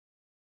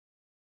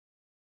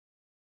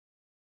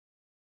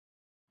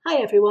Hi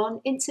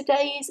everyone, in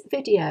today's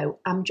video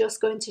I'm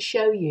just going to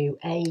show you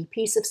a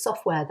piece of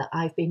software that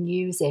I've been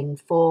using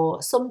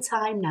for some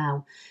time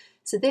now.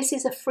 So this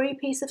is a free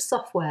piece of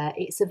software.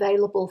 It's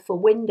available for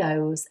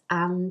Windows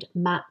and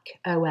Mac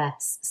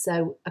OS,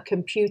 so a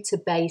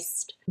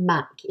computer-based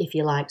Mac if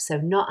you like, so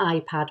not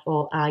iPad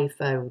or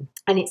iPhone.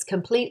 And it's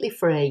completely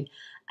free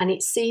and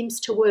it seems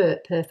to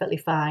work perfectly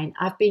fine.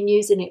 I've been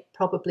using it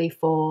probably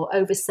for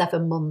over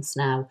 7 months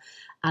now.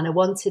 And I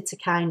wanted to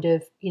kind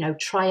of,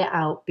 try it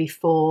out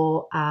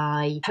before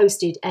I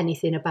posted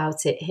anything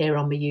about it here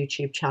on my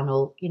YouTube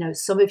channel.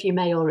 Some of you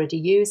may already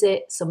use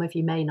it, some of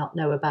you may not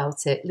know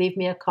about it. Leave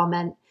me a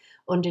comment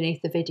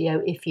underneath the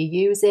video if you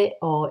use it,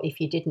 or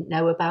if you didn't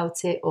know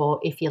about it, or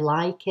if you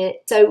like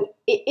it. So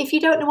if you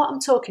don't know what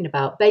I'm talking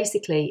about,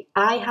 basically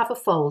I have a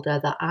folder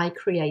that I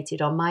created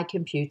on my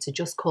computer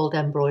just called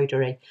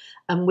embroidery.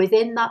 And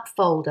within that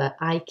folder,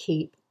 I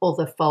keep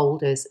other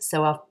folders.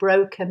 So I've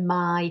broken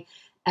my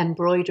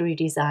embroidery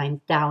design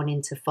down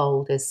into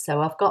folders.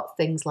 So I've got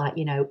things like,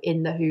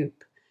 in the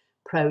hoop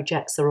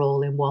projects are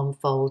all in one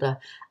folder.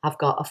 I've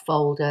got a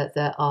folder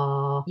that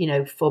are,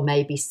 for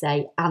maybe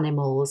say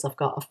animals. I've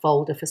got a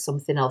folder for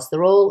something else.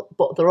 They're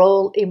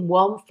all in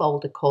one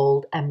folder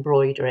called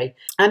embroidery.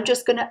 I'm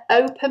just going to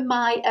open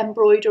my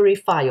embroidery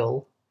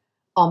file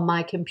on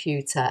my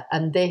computer,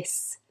 and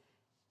this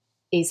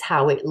is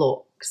how it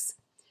looks.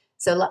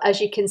 So as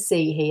you can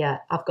see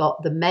here, I've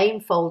got the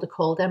main folder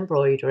called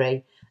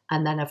embroidery,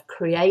 and then I've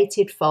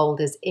created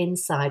folders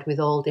inside with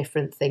all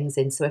different things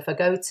in. So if I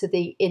go to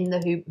the In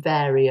the Hoop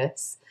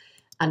various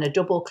and I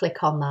double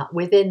click on that,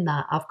 within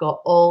that I've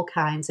got all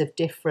kinds of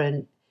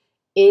different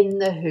In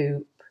the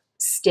Hoop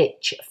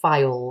stitch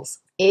files.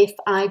 If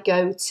I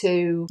go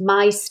to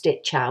my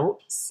stitch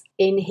outs,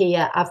 in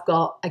here I've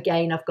got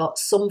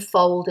some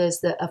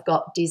folders that have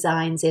got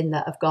designs in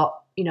that have got,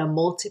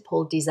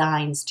 multiple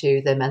designs to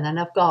them. And then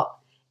I've got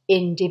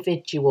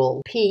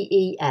individual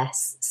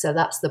PES, so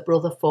that's the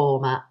brother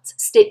format,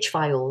 stitch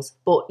files.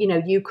 But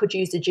you could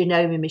use a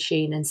Genome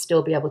machine and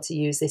still be able to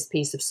use this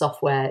piece of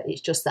software.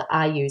 It's just that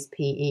I use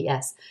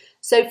PES.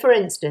 So for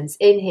instance,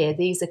 in here,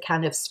 these are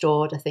kind of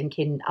stored, I think,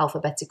 in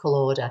alphabetical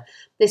order.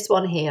 This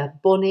one here,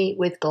 bunny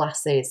with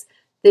glasses.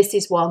 This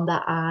is one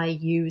that I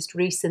used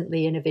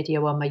recently in a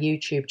video on my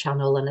YouTube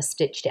channel, and I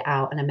stitched it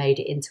out and I made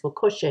it into a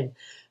cushion.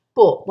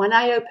 But when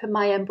I open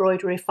my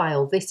embroidery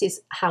file, this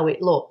is how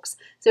it looks.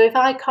 So if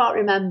I can't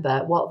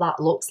remember what that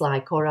looks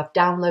like, or I've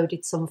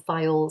downloaded some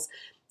files,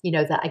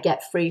 that I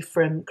get free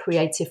from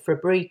Creative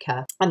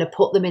Fabrica, and I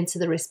put them into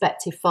the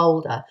respective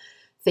folder,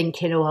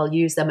 thinking, oh, I'll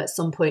use them at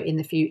some point in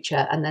the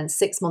future. And then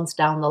 6 months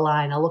down the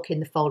line, I look in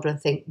the folder and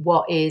think,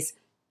 what is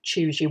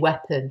Choose Your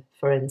Weapon,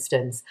 for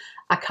instance?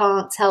 I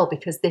can't tell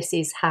because this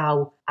is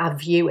how I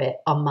view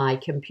it on my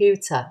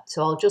computer.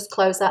 So I'll just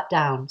close that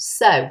down.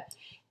 So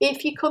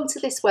if you come to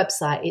this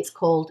website, it's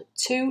called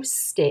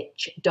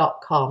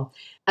 2stitch.com,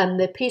 and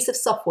the piece of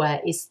software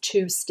is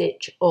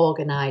 2Stitch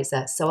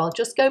Organiser. So I'll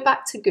just go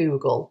back to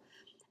Google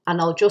and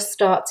I'll just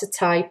start to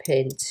type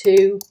in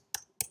 2Stitch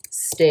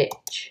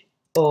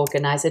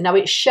Organiser. Now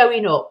it's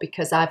showing up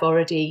because I've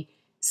already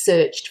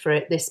searched for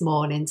it this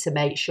morning to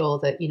make sure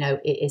that,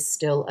 it is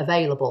still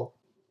available.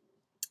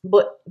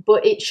 But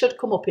it should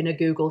come up in a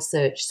Google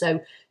search.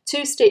 So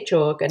 2Stitch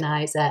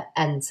Organiser,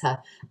 enter,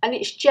 and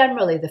it's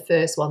generally the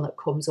first one that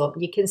comes up.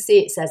 You can see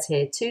it says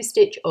here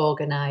 2Stitch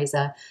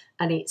Organiser,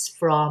 and it's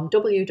from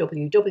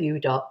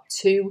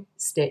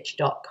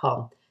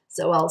www.2stitch.com.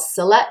 So I'll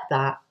select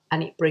that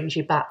and it brings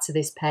you back to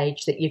this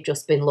page that you've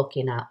just been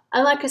looking at.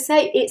 And like I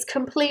say, it's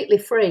completely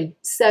free.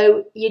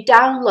 So you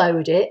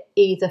download it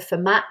either for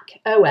Mac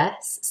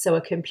OS, so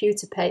a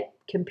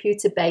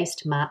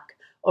computer-based Mac,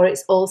 or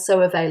it's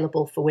also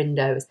available for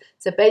Windows.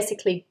 So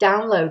basically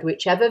download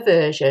whichever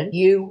version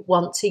you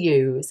want to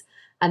use,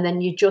 and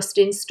then you just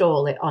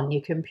install it on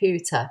your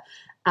computer.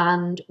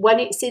 And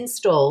when it's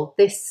installed,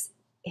 this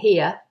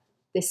here,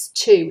 this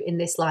 2 in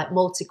this like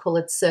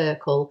multicolored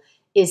circle,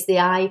 is the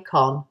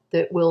icon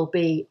that will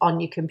be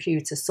on your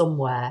computer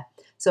somewhere.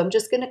 So I'm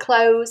just going to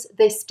close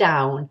this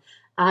down.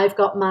 I've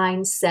got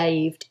mine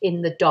saved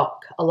in the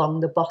dock along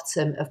the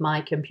bottom of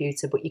my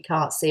computer, but you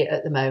can't see it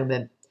at the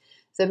moment.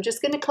 So I'm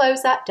just going to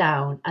close that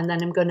down, and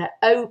then I'm going to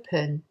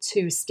open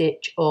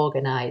 2Stitch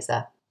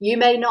Organiser. You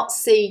may not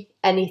see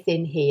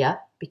anything here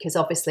because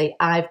obviously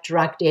I've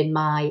dragged in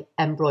my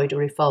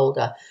embroidery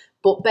folder,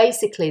 but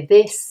basically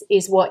this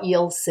is what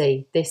you'll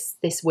see,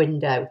 this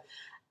window.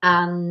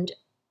 And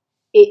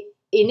it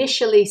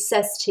initially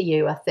says to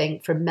you, I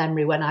think from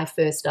memory when I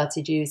first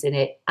started using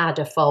it, add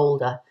a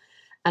folder.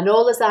 And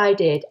all as I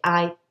did,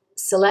 I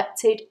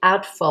selected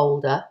add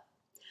folder,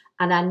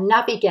 and I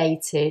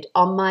navigated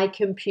on my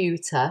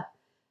computer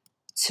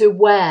to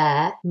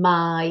where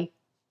my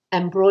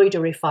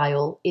embroidery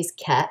file is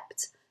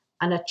kept,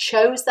 and I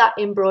chose that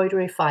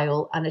embroidery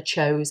file and I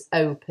chose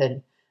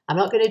open. I'm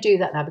not going to do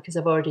that now because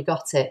I've already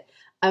got it.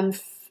 And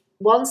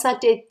once I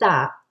did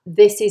that,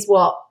 this is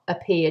what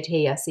appeared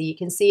here. So you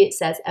can see it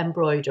says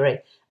embroidery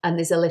and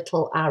there's a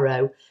little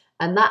arrow,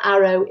 and that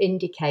arrow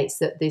indicates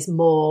that there's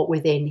more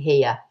within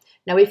here.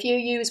 Now, if you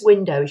use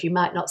Windows, you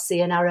might not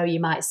see an arrow, you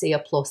might see a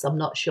plus, I'm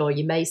not sure.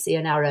 You may see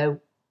an arrow,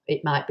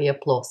 it might be a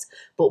plus.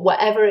 But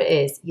whatever it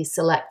is, you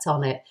select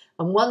on it.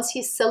 And once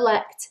you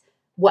select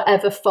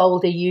whatever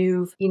folder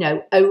you've,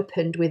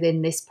 opened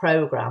within this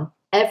program,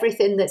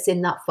 everything that's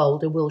in that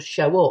folder will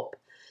show up.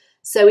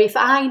 So if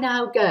I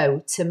now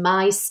go to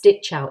my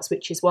stitch outs,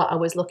 which is what I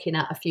was looking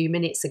at a few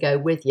minutes ago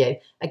with you,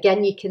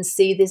 again, you can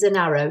see there's an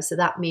arrow. So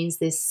that means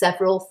there's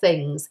several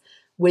things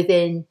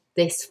within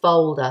this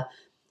folder.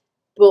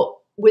 But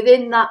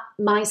within that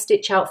My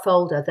Stitch Out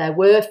folder, there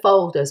were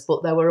folders,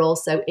 but there were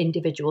also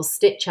individual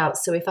stitch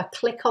outs. So if I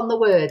click on the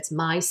words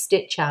My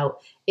Stitch Out,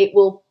 it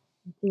will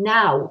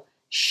now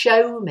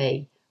show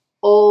me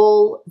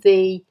all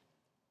the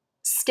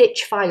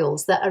stitch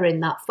files that are in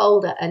that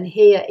folder. And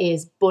here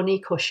is Bunny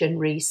Cushion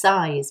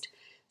Resized.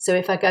 So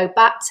if I go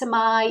back to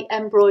my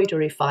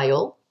embroidery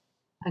file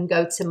and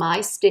go to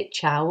My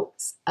Stitch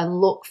Outs and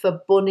look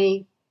for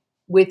Bunny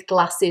with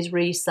Glasses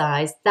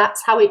Resized,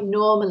 that's how it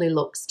normally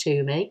looks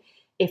to me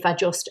if I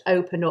just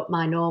open up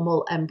my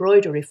normal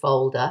embroidery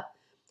folder.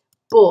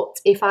 But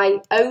if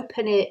I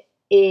open it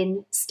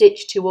in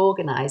Stitch to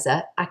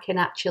Organiser, I can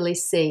actually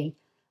see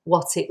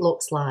what it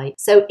looks like.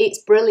 So it's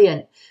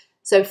brilliant.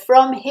 So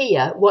from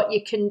here, what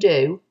you can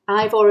do,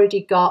 I'm going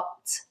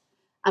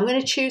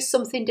to choose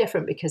something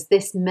different because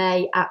this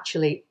may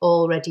actually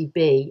already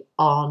be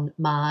on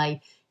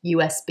my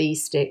USB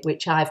stick,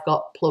 which I've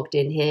got plugged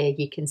in here.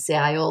 You can see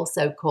I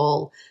also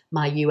call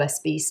my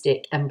USB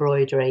stick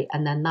embroidery,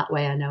 and then that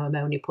way I know I'm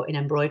only putting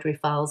embroidery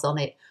files on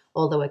it,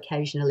 although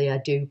occasionally I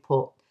do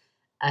put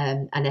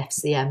an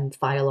FCM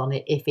file on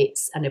it if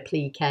it's an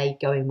applique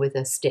going with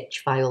a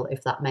stitch file,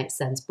 if that makes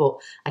sense. But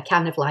I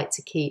kind of like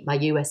to keep my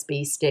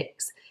USB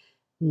sticks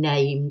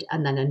named,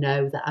 and then I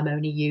know that I'm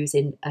only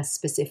using a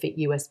specific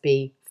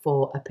USB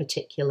for a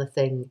particular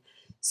thing.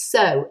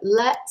 So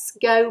let's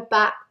go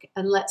back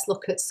and let's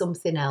look at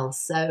something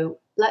else. So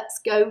let's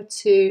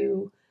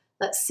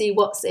see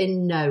what's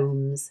in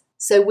Gnomes.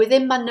 So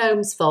within my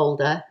Gnomes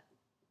folder,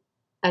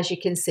 as you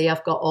can see,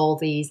 I've got all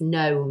these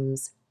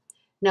gnomes.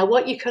 Now,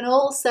 what you can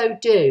also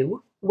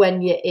do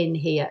when you're in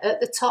here, at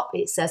the top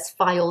it says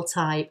file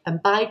type,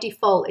 and by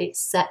default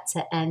it's set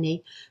to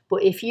any.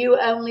 But if you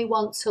only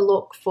want to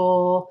look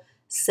for,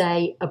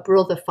 say, a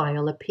brother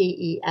file, a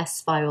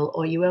PES file,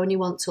 or you only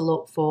want to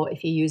look for,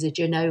 if you use a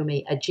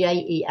Janome, a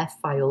JEF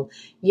file,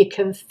 you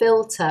can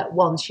filter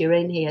once you're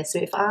in here. So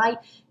if I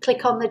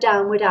click on the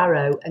downward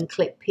arrow and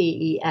click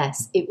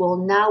PES, it will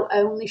now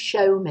only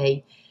show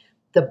me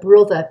the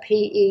brother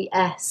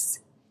PES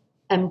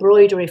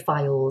embroidery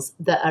files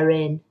that are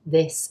in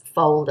this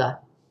folder.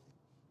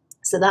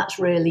 So that's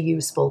really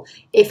useful.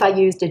 If I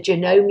used a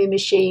Janome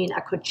machine,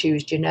 I could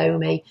choose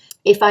Janome.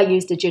 If I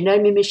used a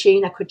Janome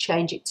machine, I could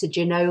change it to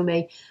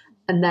Janome,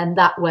 and then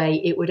that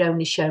way it would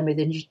only show me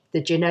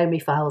the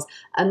Janome files.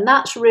 And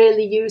that's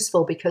really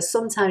useful because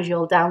sometimes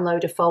you'll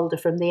download a folder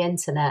from the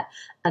internet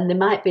and there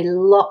might be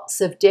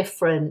lots of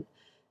different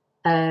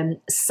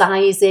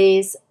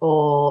sizes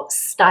or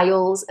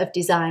styles of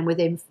design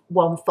within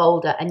one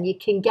folder, and you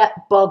can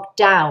get bogged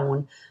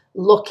down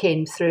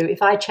looking through.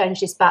 If I change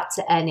this back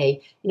to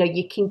any,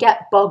 you can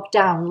get bogged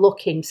down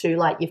looking through,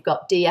 like you've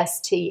got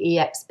DST,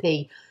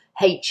 EXP,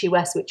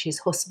 HUS, which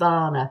is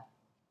Husqvarna,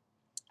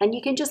 and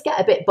you can just get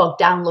a bit bogged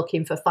down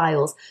looking for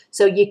files.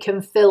 So you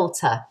can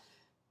filter.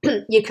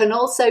 You can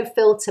also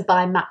filter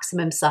by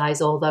maximum size,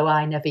 although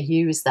I never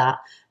use that.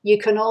 You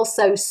can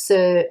also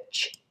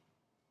search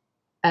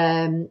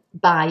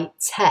by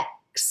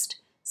text.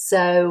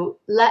 So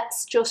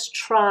let's just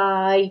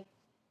try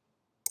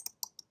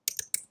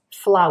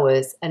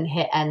flowers and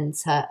hit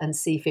enter and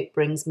see if it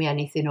brings me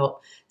anything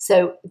up.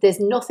 So there's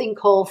nothing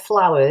called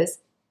flowers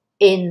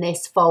in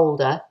this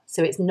folder,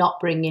 so it's not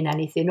bringing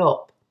anything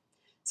up.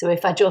 So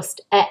if I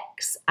just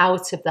X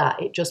out of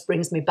that, it just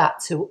brings me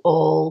back to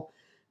all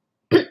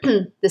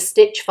the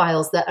stitch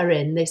files that are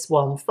in this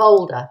one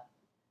folder.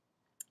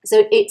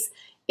 So it's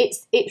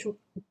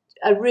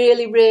a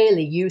really,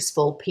 really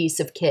useful piece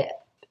of kit,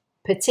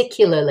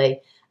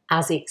 particularly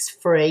as it's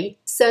free.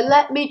 So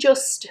let me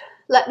just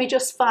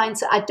find,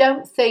 so I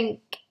don't think,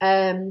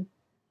 I'll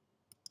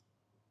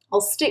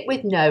stick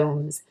with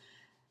gnomes.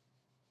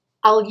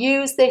 I'll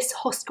use this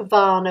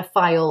Husqvarna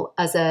file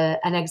as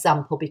an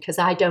example because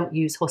I don't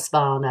use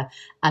Husqvarna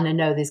and I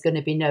know there's going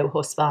to be no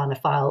Husqvarna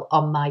file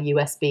on my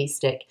USB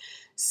stick.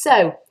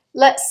 So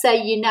let's say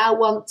you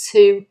now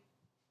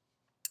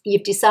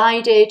you've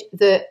decided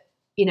that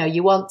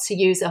you want to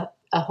use a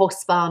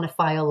Husqvarna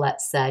file,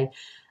 let's say,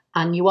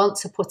 and you want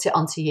to put it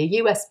onto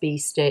your USB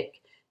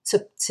stick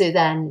to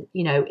then,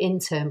 in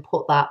turn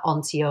put that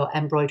onto your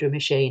embroidery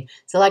machine.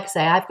 So like I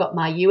say, I've got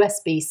my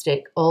USB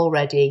stick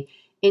already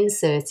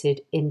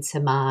inserted into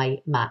my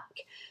Mac.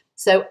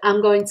 So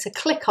I'm going to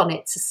click on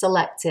it to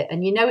select it,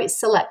 and it's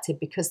selected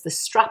because the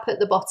strap at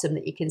the bottom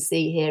that you can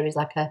see here is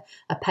like a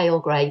pale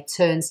grey,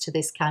 turns to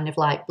this kind of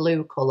like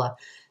blue colour.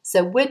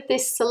 So with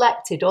this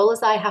selected, all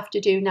I have to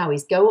do now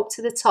is go up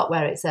to the top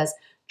where it says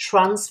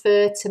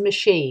transfer to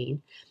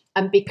machine,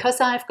 And because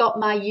I've got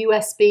my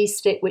USB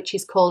stick, which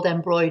is called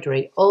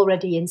embroidery,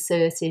 already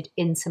inserted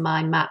into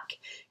my Mac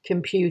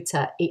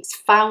computer, it's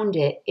found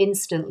it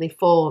instantly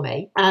for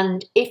me.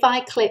 And if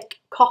I click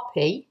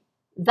copy,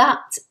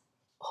 that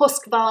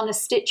Husqvarna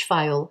stitch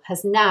file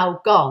has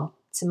now gone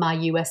to my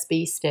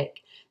USB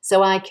stick.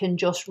 So I can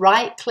just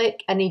right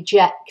click and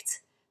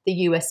eject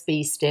the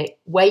USB stick,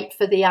 wait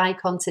for the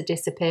icon to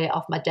disappear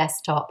off my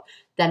desktop,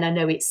 then I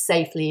know it's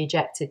safely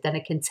ejected. Then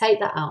I can take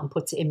that out and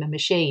put it in my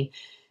machine,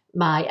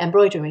 my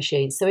embroidery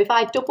machine. So if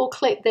I double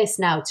click this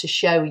now to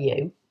show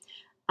you,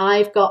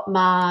 I've got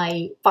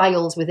my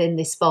files within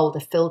this folder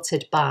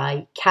filtered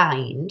by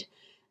kind.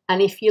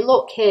 And if you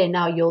look here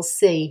now, you'll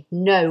see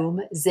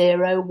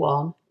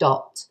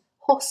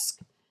gnome01.husk.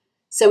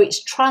 So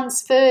it's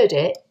transferred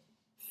it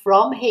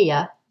from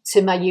here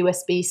to my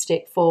USB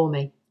stick for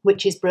me,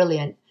 which is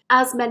brilliant.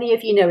 As many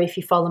of you know, if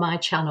you follow my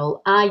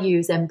channel, I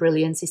use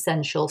Embrilliance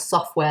Essential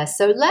software.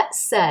 So let's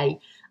say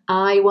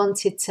I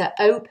wanted to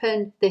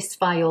open this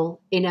file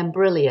in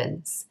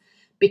Embrilliance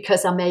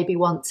because I maybe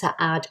want to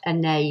add a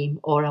name,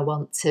 or I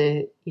want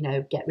to,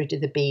 get rid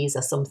of the bees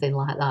or something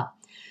like that.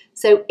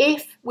 So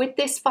if, with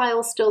this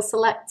file still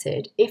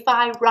selected, if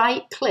I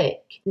right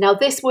click, now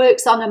this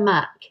works on a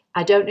Mac.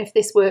 I don't know if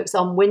this works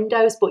on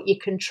Windows, but you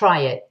can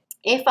try it.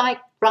 If I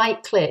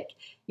right click,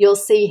 you'll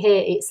see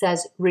here it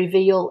says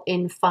Reveal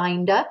in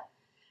Finder.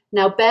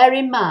 Now bear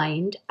in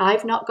mind,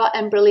 I've not got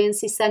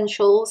Embrilliance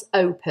Essentials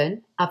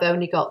open. I've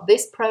only got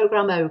this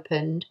program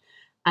opened,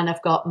 and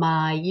I've got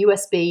my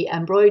USB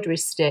embroidery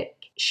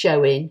stick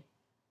showing.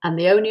 And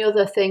the only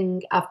other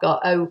thing I've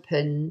got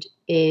opened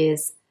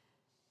is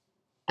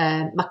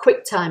my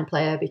QuickTime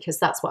player, because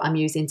that's what I'm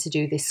using to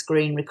do this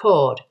screen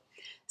record.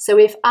 So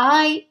if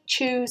I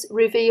choose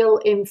Reveal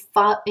in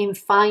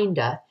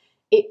Finder,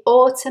 it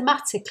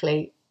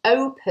automatically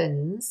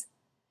opens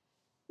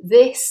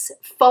this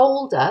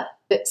folder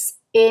that's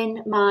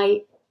in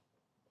my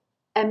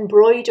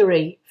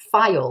embroidery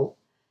file,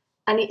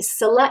 and it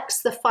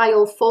selects the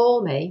file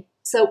for me.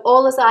 So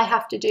all as I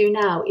have to do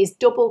now is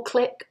double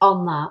click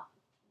on that,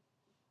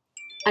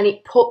 and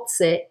it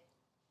puts it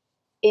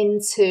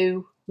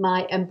into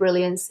my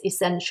Embrilliance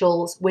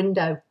Essentials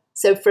window.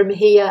 So from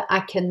here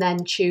I can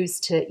then choose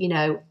to,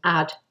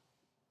 add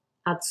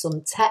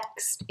some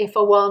text if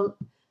I want,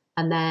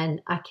 and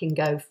then I can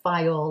go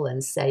file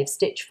and save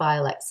stitch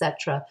file,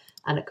 etc.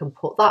 And I can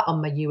put that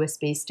on my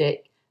USB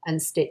stick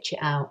and stitch it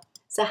out.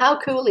 So how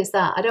cool is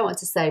that? I don't want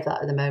to save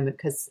that at the moment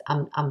because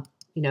I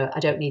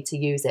don't need to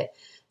use it.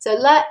 So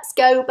let's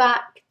go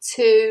back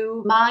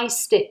to my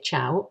stitch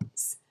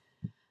outs,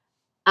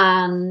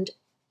 and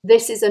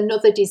this is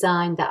another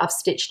design that I've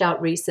stitched out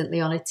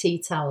recently on a tea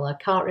towel. I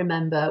can't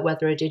remember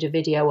whether I did a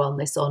video on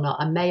this or not.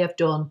 I may have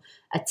done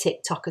a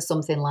TikTok or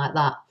something like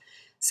that.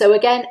 So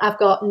again, I've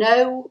got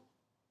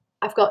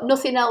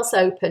nothing else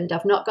opened.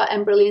 I've not got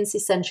Embrilliance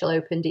Essential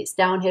opened. It's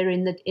down here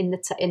in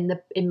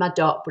my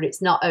dock, but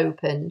it's not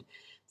opened.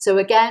 So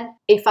again,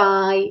 if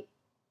I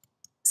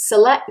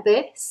select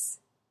this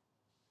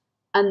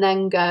and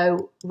then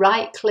go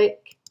right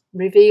click,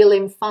 Reveal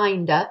in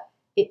Finder,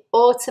 it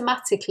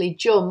automatically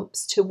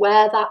jumps to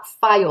where that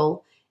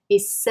file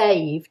is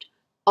saved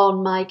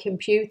on my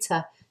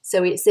computer.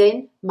 So it's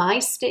in my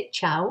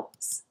stitch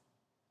outs,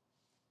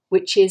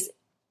 which is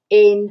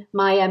in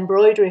my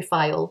embroidery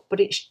file, but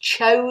it's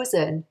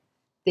chosen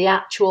the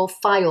actual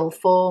file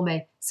for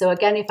me. So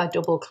again, if I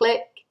double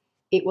click,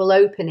 it will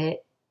open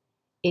it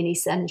in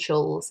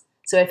Essentials.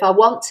 So if I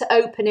want to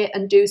open it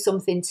and do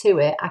something to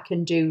it, I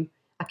can do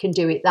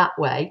it that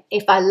way.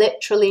 If I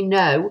literally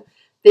know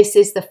this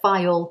is the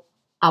file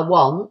I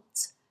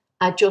want,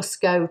 I just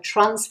go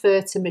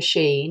transfer to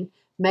machine,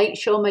 make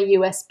sure my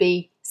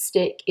USB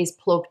stick is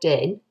plugged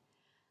in,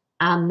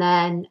 and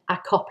then I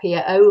copy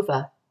it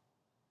over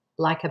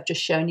like I've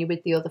just shown you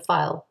with the other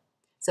file.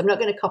 So I'm not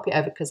going to copy it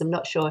over because I'm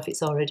not sure if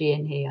it's already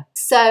in here.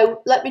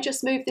 So let me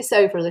just move this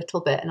over a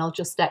little bit and I'll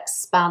just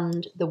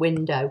expand the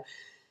window.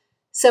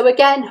 So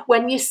again,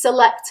 when you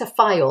select a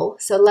file,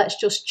 so let's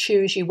just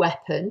choose your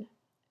weapon,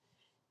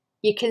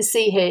 you can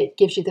see here it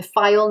gives you the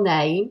file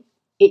name,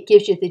 it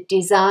gives you the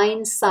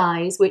design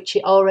size, which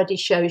it already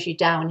shows you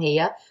down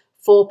here,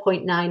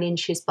 4.9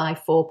 inches by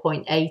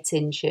 4.8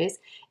 inches.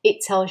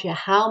 It tells you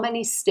how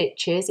many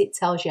stitches, it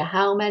tells you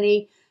how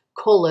many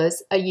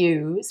colours are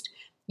used.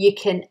 You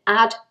can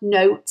add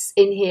notes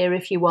in here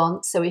if you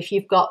want. So if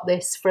you've got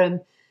this from,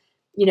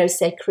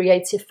 say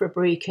Creative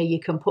Fabrica, you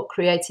can put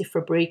Creative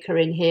Fabrica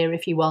in here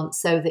if you want,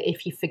 so that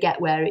if you forget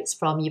where it's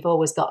from, you've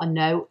always got a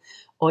note.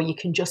 Or you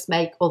can just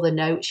make other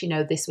notes,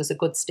 this was a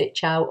good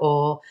stitch out,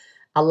 or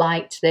I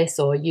liked this,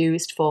 or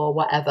used for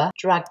whatever.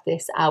 Drag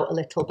this out a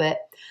little bit,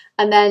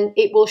 and then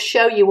it will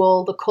show you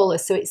all the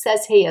colours. So it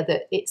says here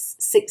that it's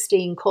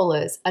 16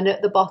 colours, and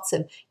at the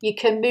bottom you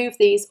can move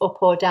these up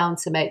or down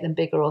to make them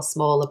bigger or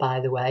smaller, by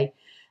the way.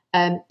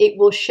 It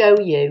will show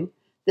you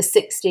the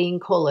 16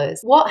 colours.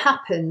 What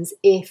happens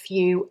if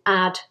you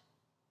add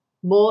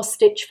more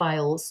stitch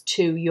files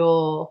to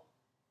your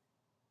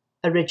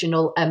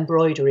original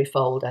embroidery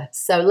folder.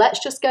 So let's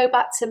just go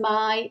back to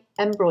my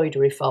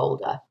embroidery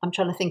folder. I'm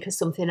trying to think of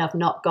something I've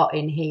not got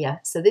in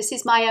here. So this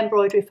is my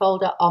embroidery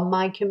folder on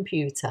my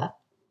computer.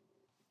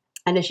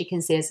 And as you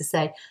can see, as I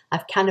say,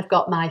 I've kind of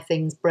got my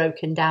things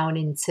broken down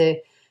into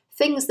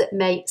things that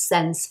make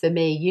sense for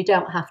me. You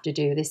don't have to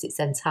do this. It's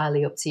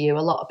entirely up to you. A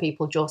lot of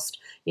people just,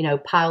 you know,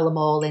 pile them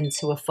all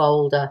into a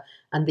folder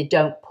and they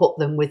don't put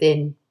them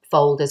within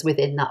folders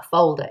within that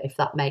folder, if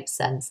that makes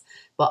sense.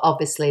 But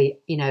obviously,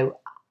 you know,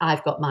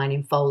 I've got mine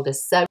in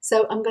folders.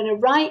 So I'm going to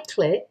right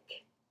click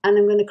and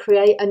I'm going to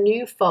create a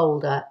new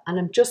folder and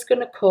I'm just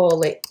going to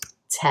call it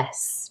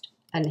test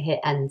and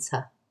hit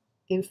enter.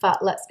 In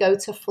fact, let's go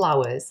to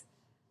flowers.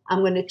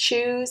 I'm going to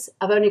choose,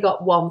 I've only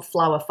got one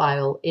flower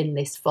file in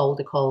this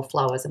folder called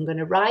flowers. I'm going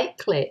to right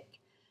click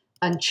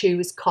and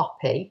choose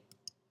copy.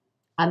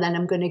 And then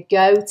I'm going to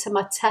go to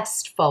my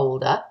test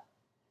folder,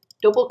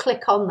 double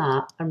click on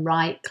that and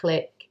right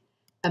click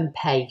and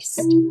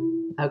paste.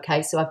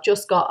 Okay, so I've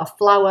just got a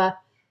flower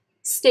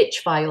stitch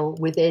file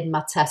within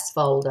my test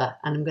folder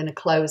and I'm going to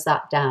close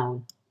that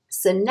down.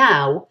 So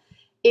now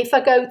if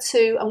I go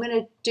to, I'm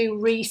going to do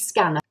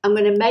rescan. I'm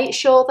going to make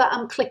sure that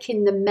I'm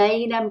clicking the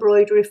main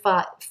embroidery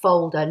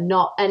folder,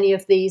 not any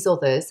of these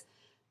others,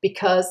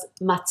 because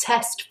my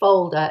test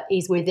folder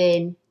is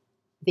within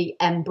the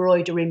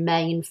embroidery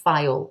main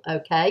file,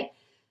 okay?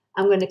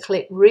 I'm going to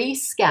click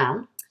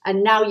rescan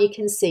and now you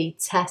can see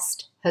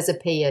test has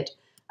appeared.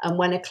 And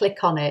when I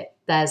click on it,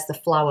 there's the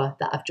flower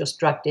that I've just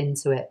dragged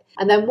into it.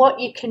 And then what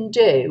you can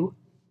do,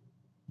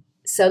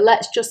 so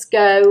let's just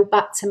go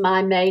back to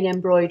my main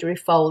embroidery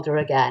folder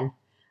again.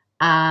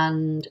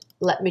 And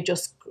let me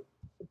just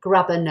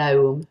grab a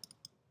gnome.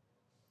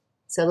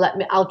 So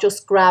I'll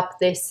just grab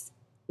this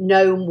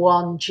gnome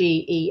 1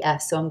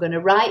 GES. So I'm going to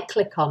right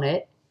click on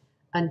it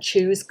and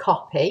choose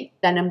copy.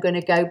 Then I'm going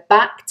to go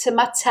back to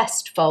my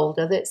test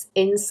folder that's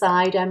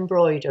inside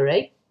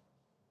embroidery.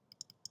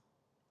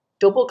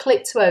 Double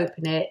click to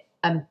open it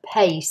and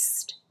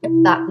paste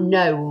that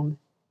gnome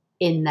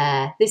in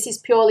there. This is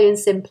purely and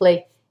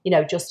simply, you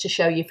know, just to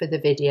show you for the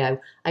video.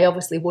 I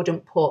obviously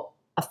wouldn't put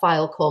a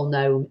file called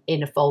gnome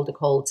in a folder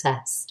called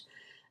test.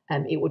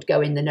 It would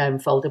go in the gnome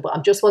folder, but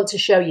I just want to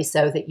show you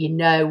so that you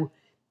know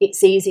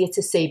it's easier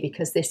to see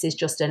because this is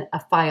just a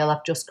file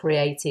I've just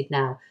created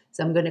now.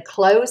 So I'm going to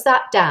close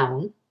that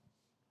down.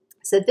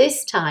 So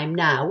this time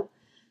now,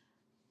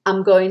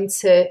 I'm going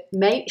to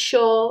make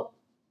sure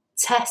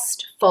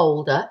test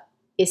folder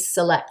is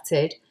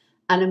selected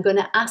and I'm going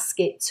to ask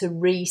it to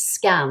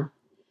rescan.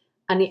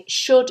 And it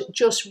should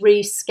just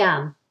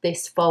rescan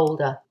this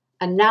folder.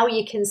 And now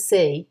you can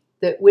see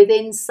that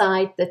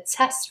inside the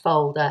test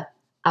folder,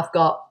 I've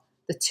got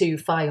the two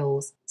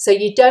files. So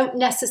you don't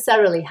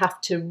necessarily have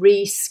to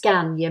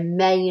rescan your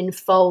main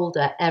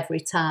folder every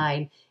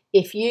time.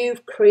 If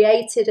you've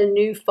created a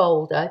new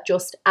folder,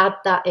 just add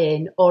that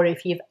in, or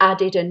if you've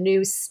added a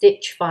new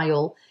stitch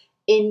file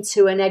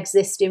into an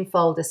existing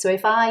folder. So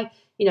if I,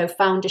 you know,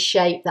 found a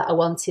shape that I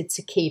wanted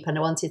to keep and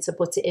I wanted to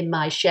put it in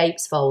my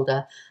shapes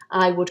folder,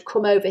 I would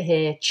come over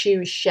here,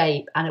 choose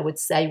shape, and I would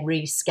say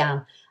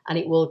rescan, and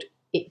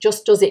it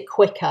just does it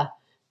quicker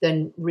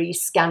than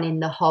rescanning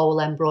the whole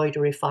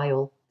embroidery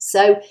file.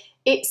 So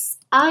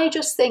I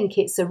just think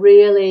it's a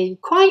really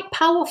quite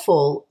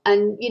powerful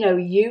and, you know,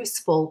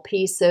 useful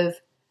piece of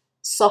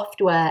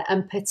software,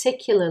 and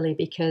particularly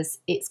because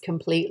it's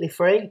completely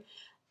free.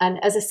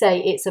 And as I say,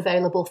 it's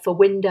available for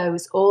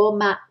Windows or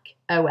Mac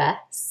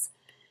OS.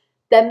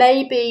 There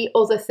may be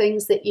other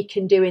things that you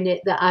can do in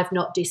it that I've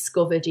not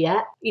discovered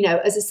yet. You know,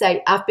 as I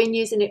say, I've been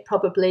using it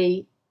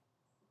probably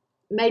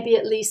maybe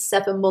at least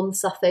 7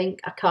 months, I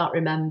think. I can't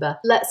remember.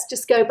 Let's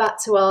just go back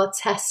to our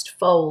test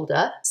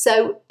folder.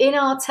 So in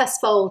our test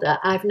folder,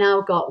 I've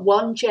now got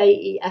one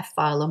JEF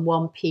file and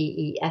one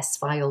PES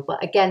file.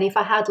 But again, if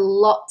I had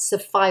lots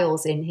of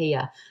files in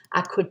here,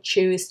 I could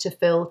choose to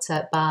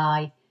filter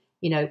by,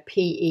 you know,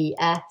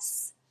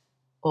 PES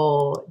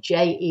or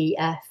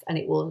JEF, and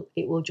it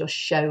will just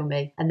show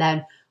me. And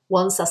then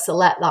once I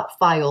select that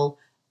file,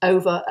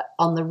 over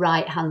on the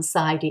right hand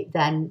side, it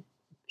then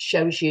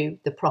shows you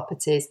the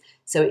properties.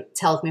 So it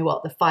tells me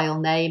what the file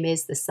name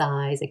is, the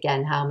size,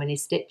 again, how many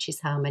stitches,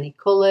 how many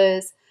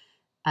colours.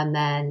 And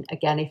then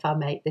again, if I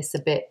make this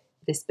bit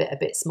a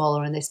bit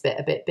smaller and this bit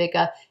a bit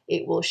bigger,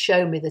 it will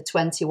show me the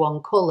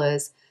 21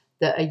 colours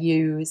that are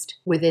used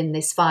within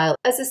this file.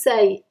 As I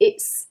say,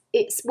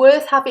 it's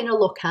worth having a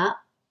look at,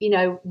 you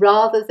know,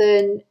 rather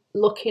than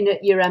looking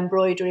at your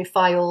embroidery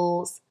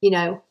files, you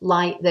know,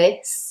 like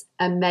this,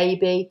 and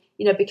maybe,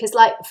 you know, because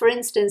like, for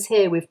instance,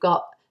 here we've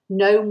got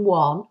Gnome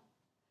 1,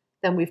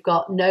 then we've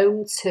got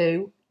Gnome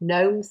 2,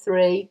 Gnome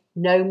 3,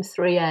 Gnome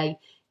 3A.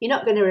 You're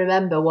not going to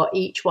remember what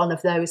each one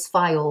of those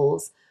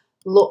files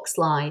looks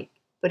like.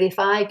 But if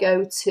I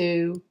go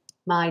to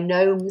my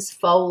Gnomes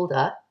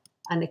folder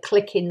and I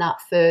click in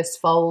that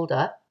first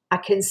folder, I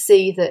can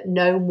see that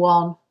Gnome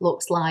 1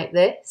 looks like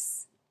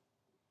this.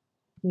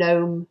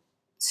 Gnome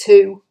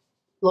 2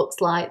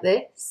 looks like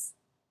this.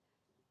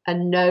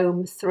 And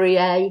Gnome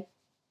 3A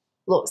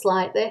looks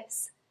like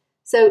this.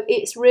 So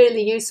it's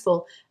really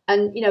useful.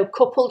 And, you know,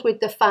 coupled with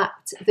the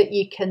fact that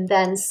you can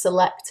then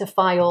select a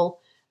file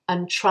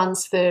and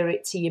transfer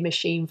it to your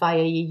machine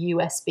via your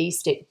USB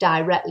stick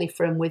directly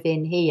from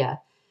within here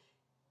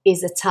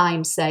is a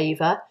time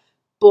saver.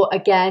 But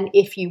again,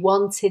 if you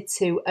wanted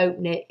to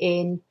open it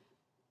in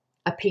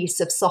a piece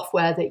of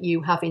software that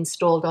you have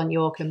installed on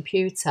your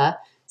computer,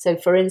 so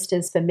for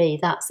instance, for me,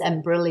 that's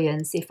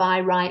Embrilliance. If I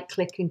right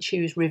click and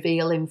choose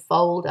Reveal in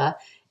Folder,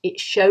 it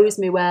shows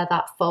me where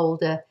that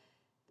folder,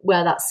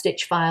 where that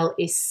stitch file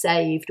is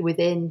saved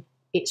within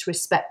its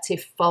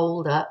respective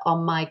folder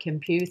on my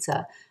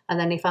computer. And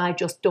then if I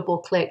just double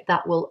click,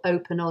 that will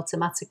open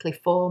automatically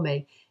for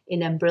me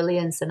in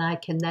Embrilliance, and I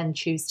can then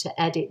choose to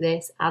edit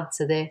this, add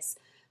to this,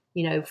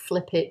 you know,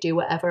 flip it, do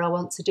whatever I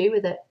want to do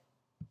with it.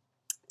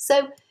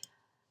 So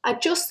I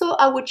just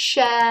thought I would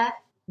share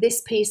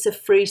this piece of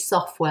free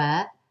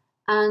software,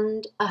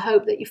 and I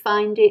hope that you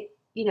find it,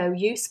 you know,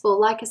 useful.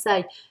 Like I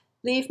say,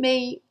 leave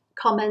me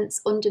comments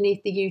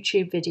underneath the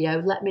YouTube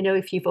video. Let me know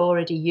if you've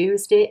already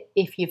used it,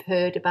 if you've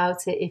heard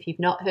about it, if you've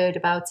not heard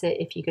about it,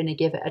 if you're going to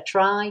give it a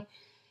try.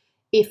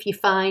 If you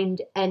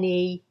find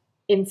any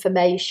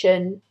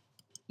information,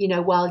 you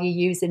know, while you're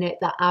using it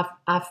that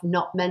I've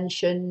not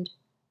mentioned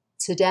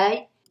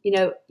today, you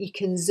know, you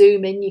can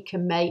zoom in, you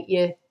can make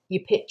your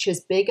pictures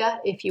bigger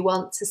if you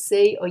want to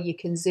see, or you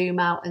can zoom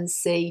out and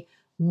see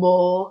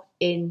more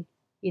in,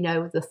 you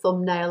know, the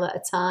thumbnail at a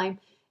time.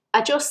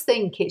 I just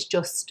think it's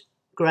just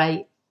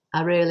great.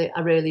 I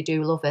really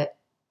do love it.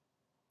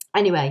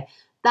 Anyway,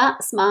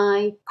 that's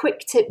my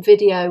quick tip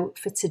video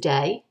for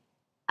today,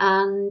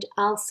 and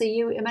I'll see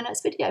you in my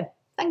next video.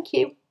 Thank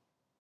you.